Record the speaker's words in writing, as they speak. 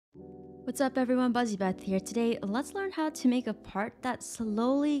What's up everyone, Buzzy here. Today, let's learn how to make a part that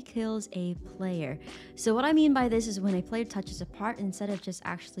slowly kills a player. So what I mean by this is when a player touches a part, instead of just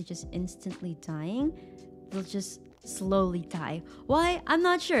instantly dying, they'll just slowly die. Why? I'm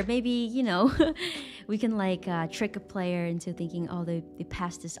not sure. Maybe, we can trick a player into thinking, oh, they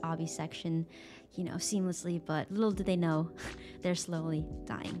passed this obby section, seamlessly, but little do they know, they're slowly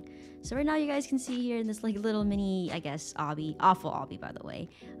dying. So right now you guys can see here in this little mini, I guess, obby, awful obby by the way.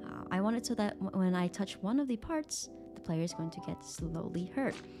 I want it so that when I touch one of the parts, the player is going to get slowly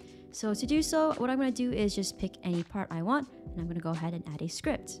hurt. So to do so, what I'm going to do is just pick any part I want, and I'm going to go ahead and add a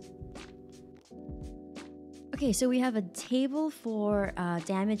script. Okay, so we have a table for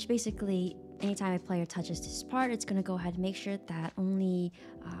damage. Basically, anytime a player touches this part, it's going to go ahead and make sure that only,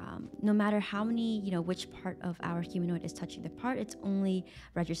 no matter how many, which part of our humanoid is touching the part, it's only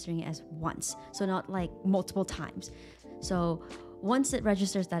registering it as once. So not like multiple times. So once it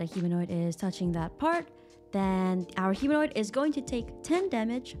registers that a humanoid is touching that part, then our humanoid is going to take 10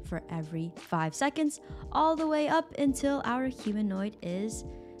 damage for every 5 seconds, all the way up until our humanoid is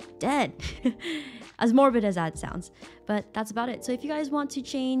dead. As morbid as that sounds, but that's about it. So if you guys want to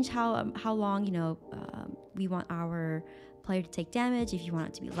change how long we want our player to take damage, if you want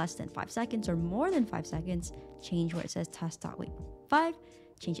it to be less than 5 seconds or more than 5 seconds, change where it says test.wait5,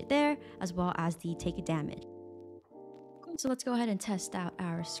 change it there, as well as the take a damage. So let's go ahead and test out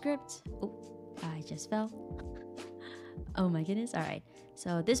our script. Oh, I just fell. Oh my goodness. All right,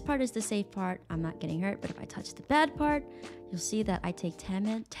 so this part is the safe part. I'm not getting hurt, but if I touch the bad part, you'll see that I take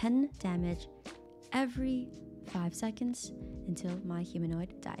 10 damage every 5 seconds until my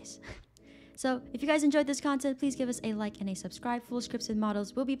humanoid dies. So if you guys enjoyed this content, please give us a like and a subscribe. Full scripts and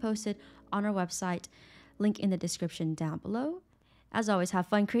models will be posted on our website, link in the description down below. As always, have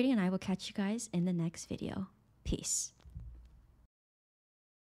fun creating, and I will catch you guys in the next video. Peace.